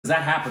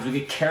that happens. We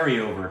get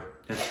carryover.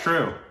 It's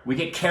true. We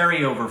get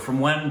carryover from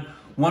one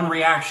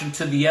reaction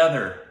to the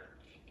other.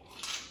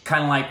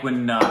 Kind of like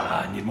when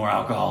I need more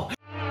alcohol.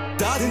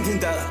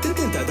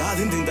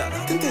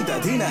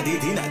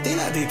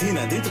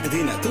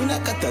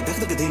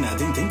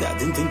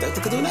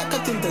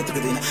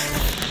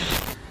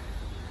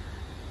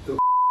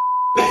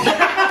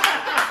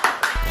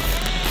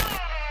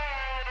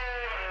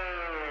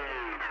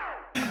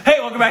 Hey,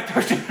 welcome back to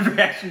our Stupid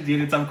Reactions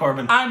Units. I'm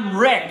Corbin. I'm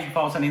Rick. You can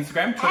follow us on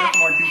Instagram, Twitter for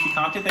more juicy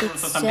content. Thanks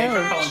for some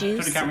paper. Follow us on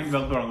Twitter, camera, you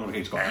can go on the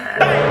page. Yeah,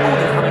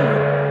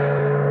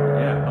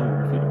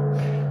 hummingbird feeder.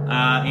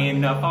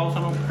 And follow us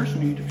on our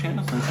personal YouTube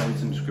channel. Links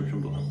always in the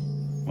description below.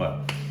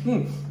 Well,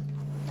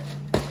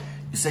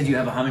 You said you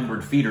have a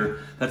hummingbird feeder.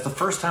 That's the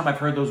first time I've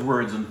heard those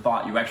words and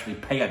thought you actually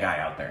pay a guy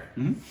out there.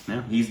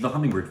 Yeah. He's the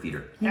hummingbird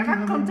feeder.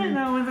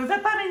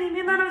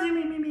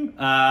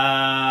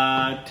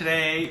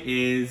 Today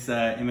is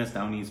MS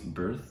Dhoni's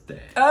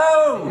birthday.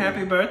 Oh!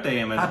 Happy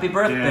birthday, MS. Happy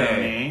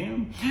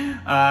birthday.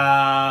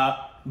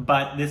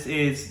 But this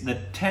is the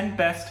 10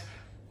 best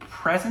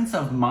presence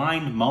of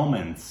mind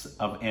moments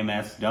of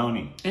MS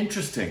Dhoni.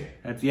 Interesting.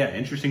 That's, yeah,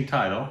 interesting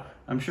title.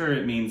 I'm sure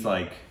it means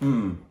like,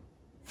 and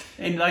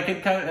like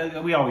it kind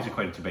of, we always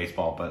equate it to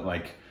baseball, but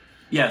like,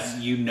 yes,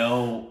 you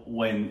know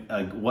when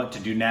what to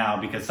do now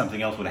because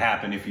something else would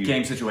happen if you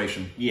game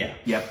situation. Yeah.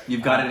 Yep.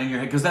 You've got it in your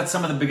head because that's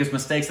some of the biggest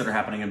mistakes that are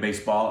happening in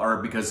baseball are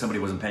because somebody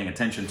wasn't paying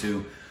attention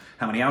to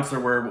how many outs there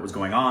were, what was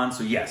going on.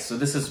 So yes, so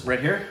this is right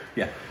here.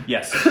 Yeah.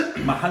 Yes.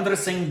 Mahendra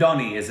Singh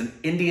Dhoni is an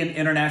Indian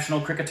international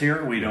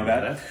cricketer, we know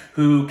that,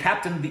 who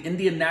captained the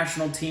Indian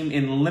national team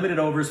in limited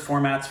overs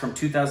formats from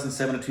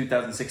 2007 to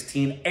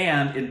 2016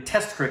 and in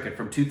test cricket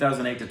from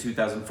 2008 to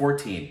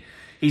 2014.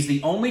 He's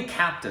the only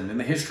captain in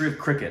the history of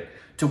cricket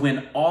to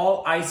win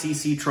all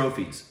ICC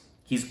trophies.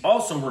 He's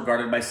also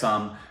regarded by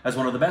some as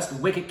one of the best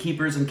wicket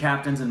keepers and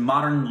captains in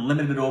modern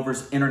limited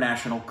overs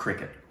international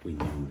cricket. We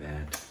knew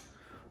that.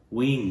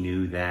 We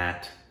knew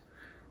that.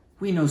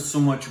 We know so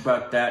much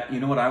about that. You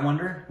know what I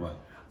wonder? What?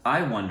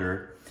 I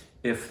wonder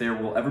if there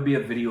will ever be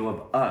a video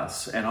of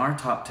us and our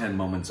top 10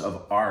 moments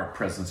of our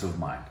presence of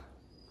mind.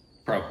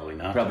 Probably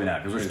not. Probably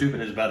not, because we're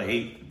stupid. There's about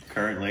 8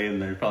 currently, and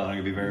there's probably not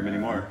going to be very many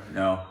more.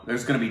 No,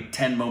 there's going to be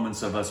 10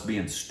 moments of us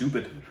being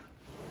stupid.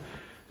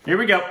 Here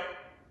we go.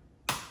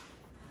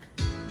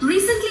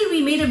 Recently,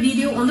 we made a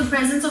video on the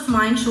presence of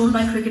mind shown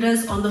by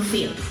cricketers on the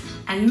field.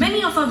 And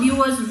many of our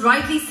viewers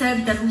rightly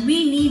said that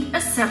we need a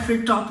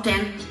separate top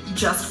 10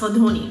 just for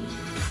Dhoni.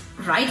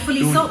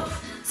 Rightfully so.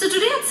 So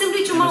today at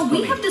Simply Chuma,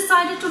 we have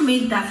decided to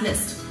make that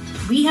list.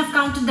 We have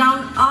counted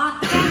down our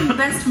 10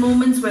 best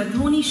moments where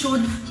Dhoni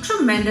showed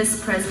tremendous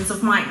presence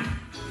of mind.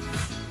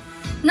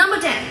 Number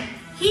 10.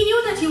 He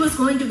knew that he was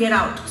going to get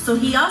out, so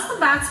he asked the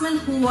batsman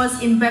who was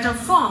in better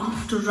form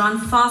to run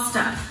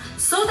faster,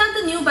 so that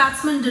the new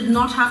batsman did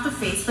not have to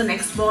face the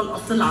next ball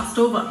of the last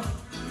over.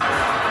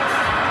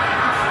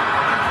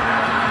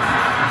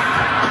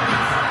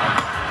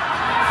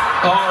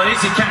 Oh,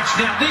 easy catch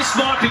now. This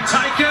might be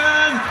taken,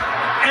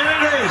 and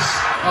it is.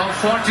 Oh,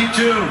 42.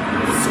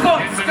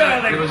 Scott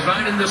Sterling. It was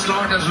right in the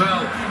slot as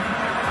well.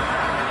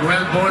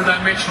 Well bowled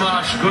by Mitch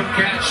Marsh. Good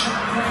catch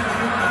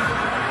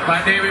by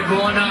David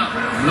Warner.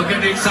 Look at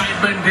the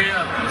excitement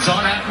here. It's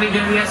all happening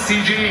in the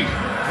SCG.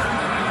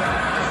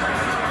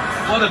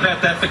 What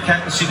about that for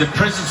captaincy? The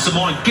presence of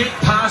mind. Get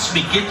past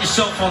me. Get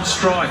yourself on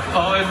strike.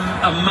 Oh,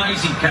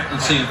 amazing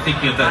captaincy and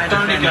thinking of that.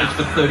 Dhoni goes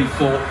for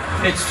 34.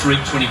 It's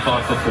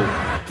 325 for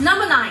 4.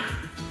 Number 9.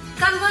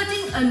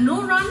 Converting a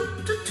no run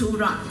to 2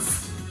 runs.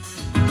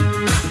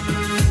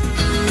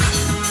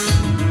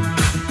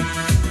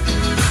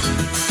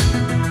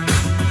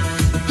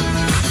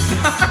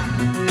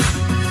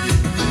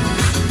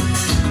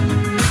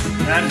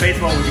 That in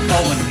baseball would be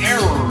called an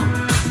error.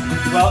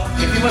 Well,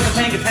 if he wasn't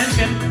paying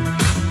attention,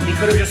 he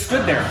could have just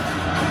stood there.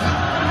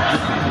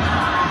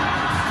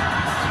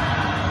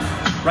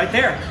 Right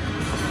there.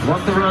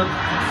 Want the run.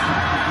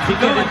 Keep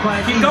going.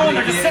 Keep going.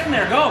 They're just sitting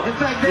there. Go. In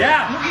fact,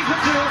 yeah. Looking for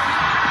 2.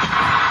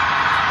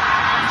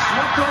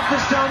 Swapped off the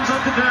stones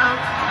on the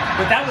ground.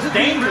 But that was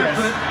dangerous.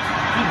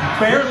 He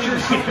barely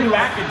was getting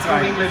back in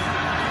time.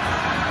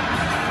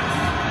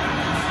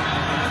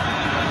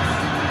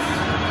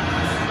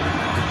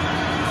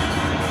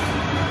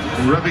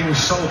 Rubbing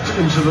salt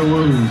into the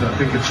wound, I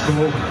think it's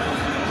called.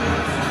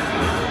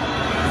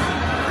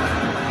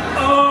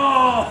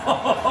 Oh!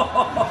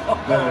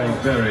 Very,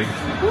 very.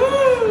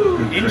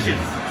 Woo! Inches.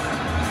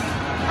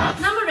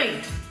 Number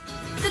 8.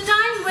 The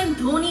time when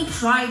Dhoni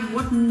tried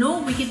what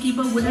no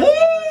wicketkeeper would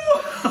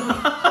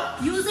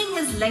have using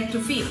his leg to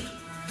field.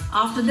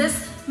 After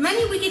this,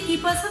 many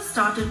wicketkeepers have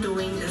started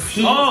doing this.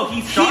 He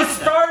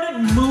started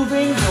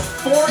moving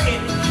before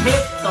it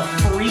hit the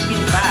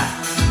freaking bat.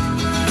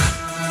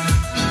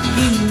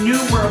 He knew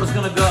where it was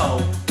going to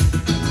go.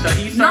 So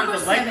he started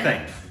the leg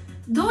thing.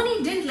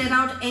 Dhoni didn't let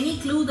out any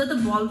clue that the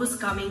ball was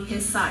coming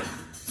his side.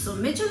 So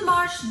Mitchell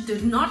Marsh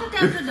did not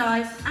attempt to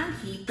dive and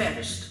he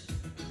perished.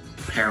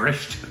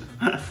 Perished?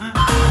 Maxwell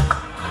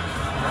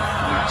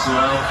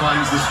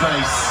finds the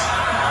space.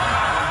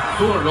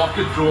 threw a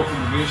rocket throw from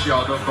Umesh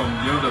Yadav from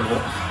near the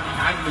ropes,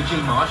 and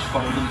Mitchell Marsh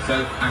found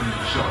himself and he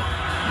shot.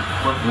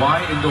 But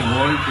why in the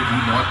world did he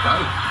not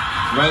dive?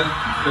 Well,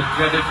 the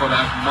credit for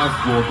that must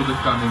go to the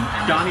cunning.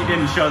 Johnny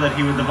didn't show that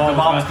the ball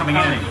was coming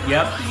in.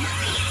 Yep.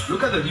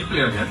 Look at the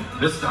replay again,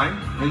 this time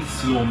in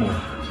slow-mo.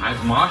 As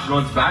Marsh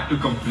runs back to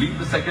complete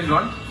the second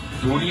run,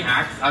 Dhoni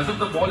acts as if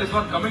the ball is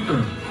not coming to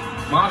him.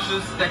 Marsh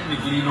is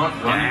technically not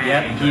running.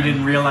 Yep, he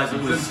didn't realize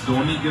it was... Since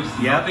Dhoni gives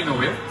nothing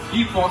away,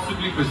 he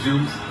possibly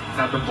presumes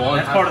that the ball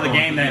That's part of the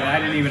game that I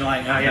didn't even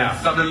like. Oh, yeah.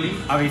 Suddenly,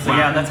 obviously,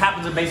 yeah, that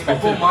happens in baseball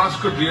before too. Marsh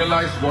could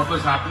realize what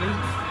was happening,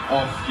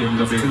 off came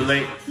the base. Too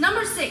late.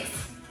 Number 6.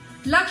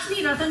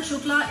 Lakshmi Ratan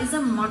Shukla is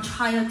a much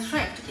higher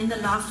threat in the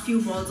last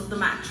few balls of the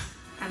match,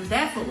 and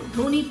therefore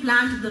Dhoni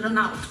planned the run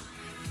out.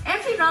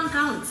 Every run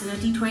counts in a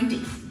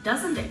T20,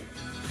 doesn't it?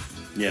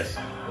 Yes.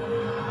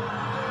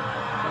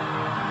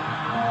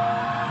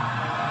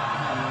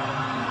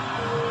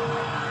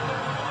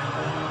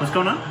 What's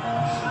going on?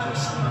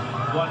 Just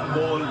one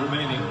ball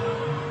remaining.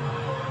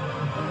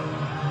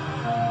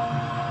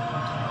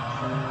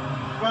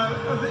 Well,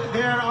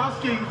 they are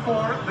asking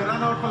for the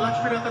run out for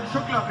Lakshmi Ratan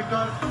Shukla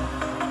because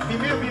he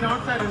may have been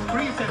outside his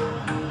crease and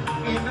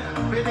in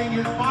bidding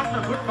his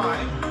partner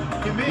goodbye.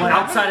 Well,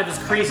 outside of his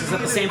crease, is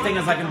that the same thing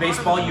as like in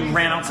baseball? You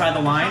ran outside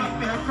the line?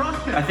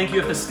 I think you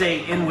have to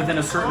stay in within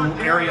a certain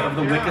area of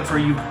the wickets, or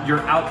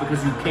you're out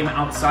because you came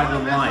outside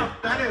of the line.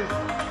 That is.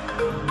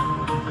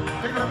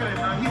 Take a look at it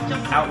now. He's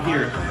just Out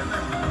here.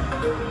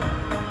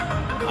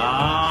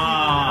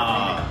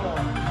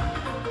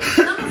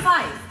 Number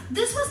 5.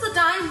 This was the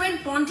time when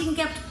Ponting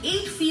kept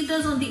 8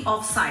 fielders on the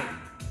offside.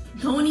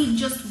 Dhoni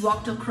just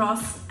walked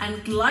across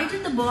and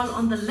glided the ball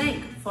on the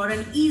leg for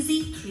an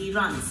easy 3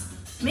 runs,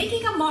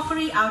 making a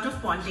mockery out of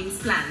Ponting's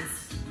plans.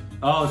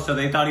 Oh, so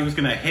they thought he was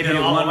going to hit it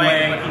all the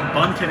way, but he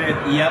bunted it.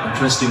 Yep.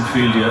 Interesting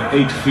field here.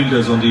 8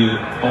 fielders on the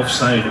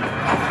offside.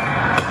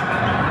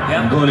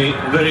 Yep. Dhoni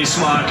very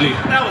smartly.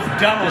 That was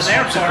dumb on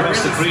their part.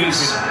 Across the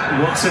crease,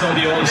 works it on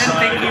the I didn't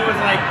onside. think he was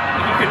like,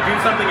 he could do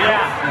something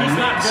else. He's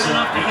not good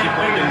enough to hit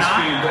where you're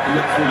not.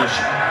 Look foolish.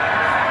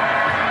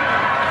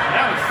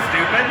 That was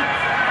stupid.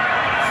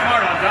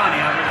 Smart on Johnny,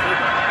 obviously.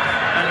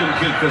 Adam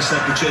Gilchrist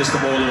had to chase the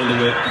ball all the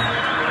way.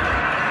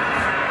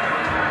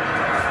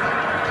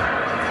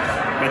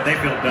 But they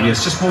feel dumb.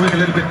 Yes, just moving a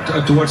little bit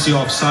towards the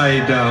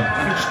offside.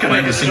 I'm just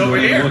going to hit it over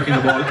here. Working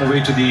the ball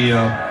away to the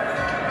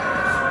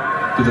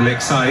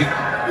leg side.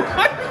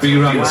 3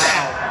 runs.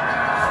 Wow.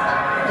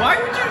 Why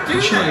would you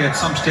do Surely that? at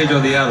some stage or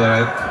the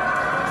other,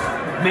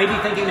 Maybe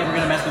thinking they were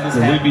going to mess with his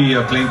there head.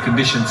 will be playing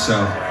conditions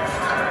that'll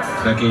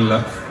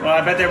Well,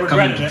 I bet they come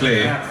regretted into it.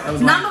 play. Yeah, that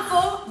was Number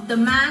 4. The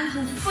man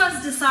who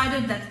first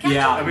decided that catching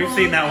the we've ball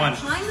seen that and one.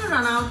 trying to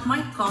run out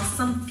might cost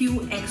some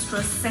few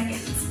extra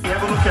seconds.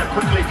 Have a look how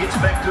quickly he gets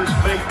back to his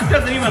feet.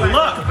 Doesn't even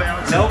look.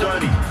 Nope.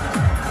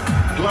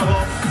 Glove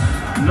off.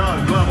 No,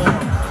 glove on.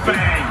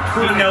 Bang.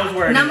 He knows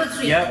where it Number is.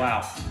 3. Yep.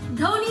 Wow.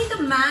 Dhoni,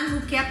 the man who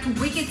kept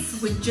wickets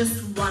with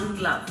just 1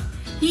 glove.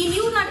 He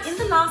knew that in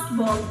the last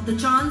ball, the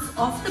chance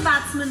of the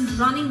batsman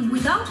running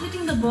without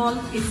hitting the ball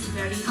is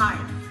very high,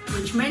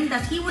 which meant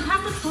that he would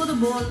have to throw the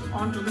ball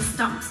onto the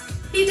stumps.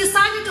 He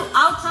decided to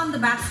outrun the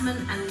batsman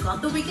and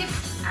got the wicket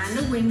and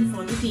a win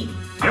for the team.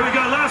 Here we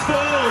go, last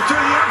ball to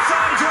the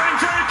outside, running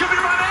through, it could be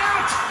run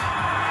out!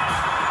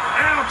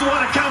 Out,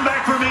 what a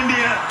comeback from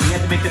India! He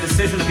had to make the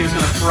decision if he was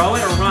going to throw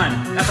it or run.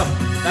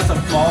 That's a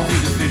ballsy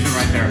decision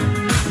right there.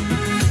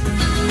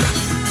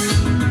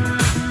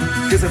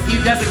 Because if he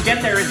doesn't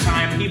get there in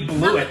time, he blew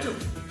Number it. 2.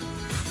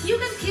 You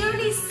can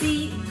clearly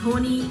see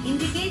Dhoni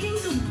indicating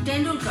to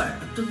Tendulkar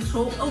to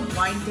throw a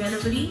wide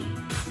delivery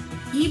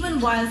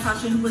even while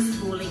Sachin was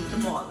bowling the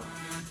ball.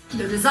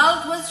 The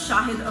result was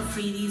Shahid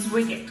Afridi's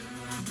wicket.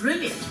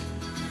 Brilliant.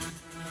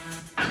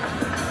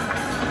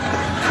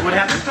 What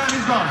happened? Time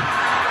is gone.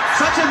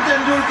 Sachin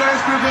Tendulkar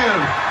has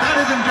prevailed. That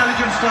is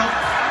intelligent stuff.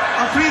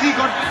 Afridi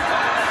got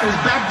his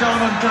back down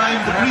on time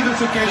the previous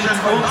occasion.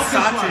 Told Not this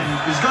one. Sachin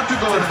He's got to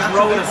go. to That's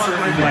throw the it a one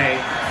certain right way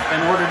in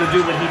order to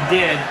do what he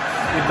did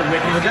with the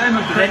wicket. The game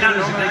of Do they not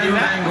cricket is a normally do game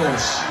of that?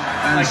 angles.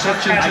 And Like,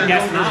 Sachin I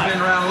guess Tendulkar has not. been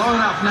around long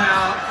enough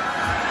now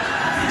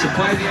to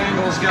play the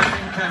angles game.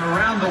 Came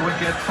around the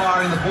wicket,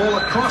 firing the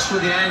ball across with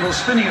the angle,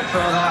 spinning it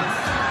further.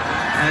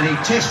 And he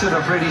tested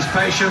Afridi's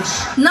patience.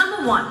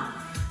 Number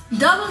 1.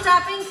 Double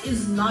tapping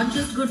is not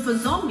just good for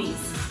zombies,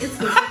 it's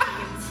good for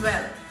cricket as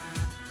well.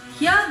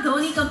 Here,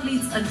 Dhoni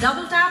completes a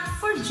double tap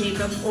for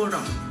Jacob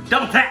Oram.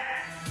 Double tap.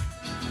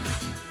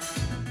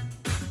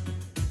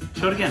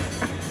 Show it again.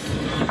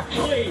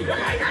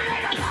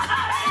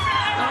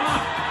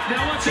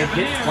 Now what's It hit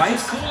happened here? twice?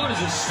 It's caught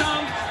as a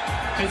stump.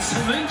 It's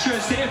some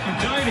interest here from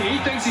Dhoni. He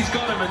thinks he's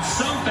got him in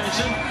some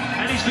fashion,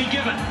 and he's been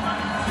given.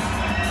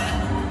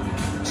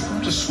 It's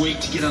not just sweet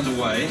to get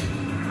underway.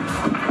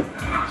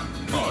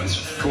 Oh, it's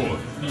caught.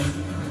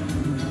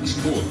 It's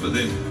caught, but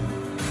then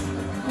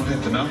what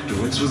happened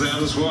afterwards was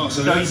out as well.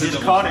 So he that's just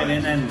the caught it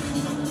and then...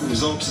 The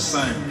result's the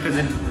same. Because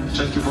it...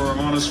 Jacob Oram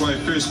on his way,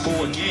 first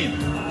ball again.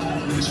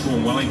 First ball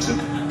in Wellington.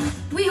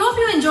 We hope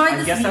you enjoyed this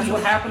video. I guess that's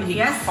what happened. He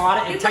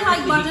caught it.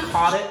 Technically, he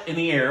caught it in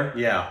the air.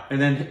 Yeah.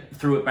 And then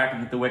threw it back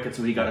and hit the wicket,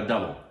 so he got a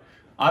double.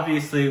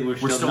 Obviously, we're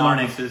still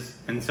learning.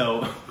 And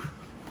so,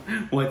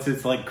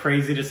 it's like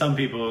crazy to some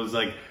people, it was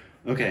like,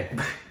 okay.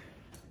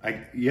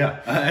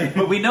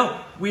 But we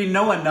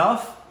know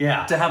enough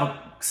to have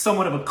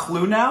somewhat of a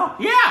clue now.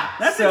 Yeah,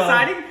 that's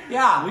exciting.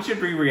 Yeah. We should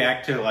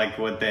react to like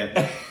what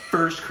that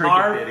first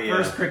cricket video.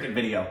 First cricket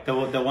video.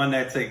 The one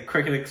that's like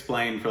Cricket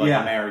Explained for like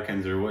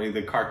Americans or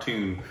the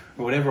cartoon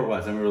or whatever it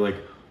was. And we were like,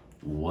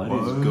 what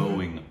is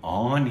going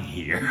on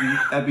here?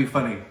 That'd be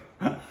funny.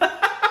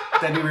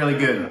 That'd be really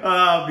good.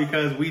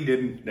 Because we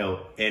didn't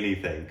know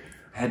anything.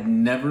 You'd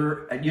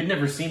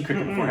never seen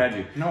cricket before, had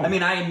you? No. I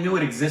mean, I knew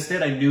it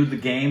existed. I knew the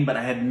game, but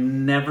I had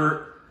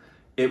never.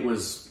 I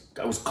was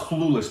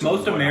clueless.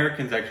 Most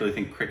Americans actually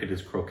think cricket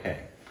is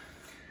croquet.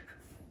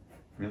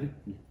 Really?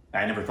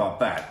 I never thought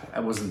that.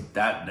 I wasn't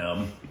that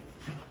dumb.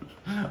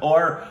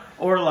 or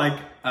like,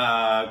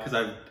 because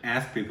I've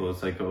asked people,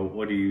 it's like, oh,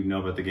 what do you know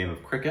about the game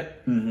of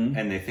cricket? Mm-hmm.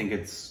 And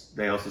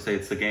they also say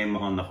it's the game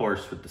on the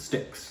horse with the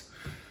sticks.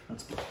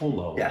 That's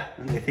polo. Yeah,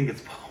 and they think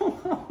it's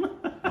polo.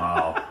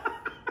 Wow.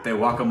 They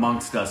walk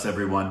amongst us,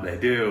 everyone. They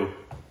do.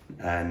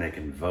 And they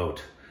can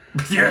vote.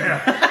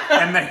 Yeah,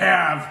 and they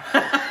have.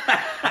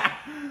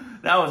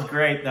 That was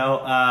great,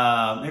 though.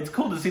 It's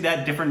cool to see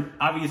that different,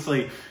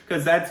 obviously,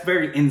 because that's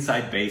very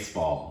inside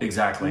baseball.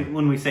 Exactly.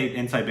 When we say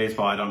inside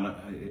baseball,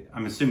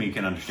 I'm assuming you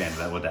can understand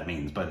what that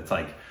means, but it's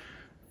like,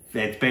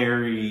 it's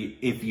very,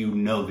 if you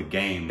know the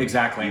game,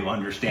 exactly, you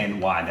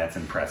understand why that's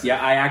impressive. Yeah,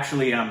 I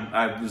actually,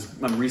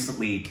 I'm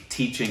recently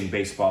teaching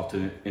baseball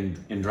to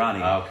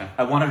Indrani. Oh, okay.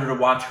 I wanted her to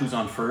watch Who's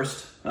on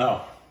First.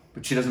 Oh.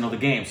 But she doesn't know the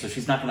game, so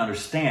she's not going to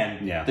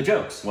understand the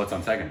jokes. What's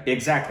on second?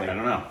 Exactly. I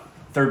don't know.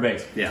 Third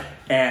base. Yeah.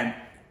 And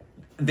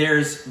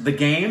there's the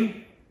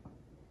game,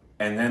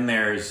 and then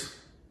there's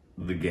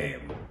the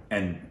game.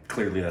 And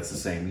clearly that's the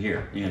same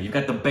here. You know, you've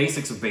got the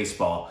basics of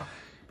baseball,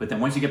 but then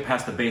once you get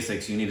past the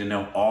basics, you need to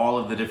know all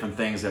of the different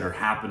things that are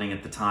happening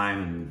at the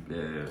time.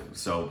 And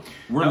so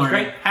we're learning.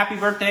 Great. Happy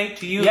birthday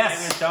to you,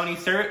 yes, Dhoni,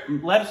 sir.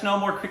 Let us know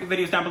more cricket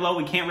videos down below.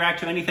 We can't react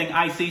to anything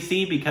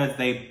ICC because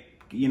they,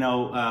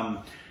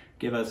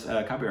 give us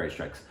copyright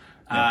strikes.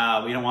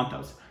 Yeah. We don't want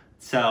those.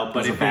 So,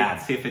 but if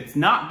it's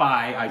not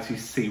by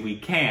ICC, we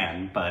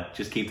can. But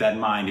just keep that in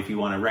mind if you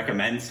want to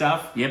recommend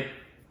stuff. Yep.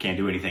 Can't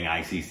do anything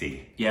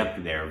ICC.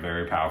 Yep. They're a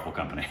very powerful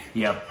company.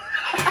 Yep.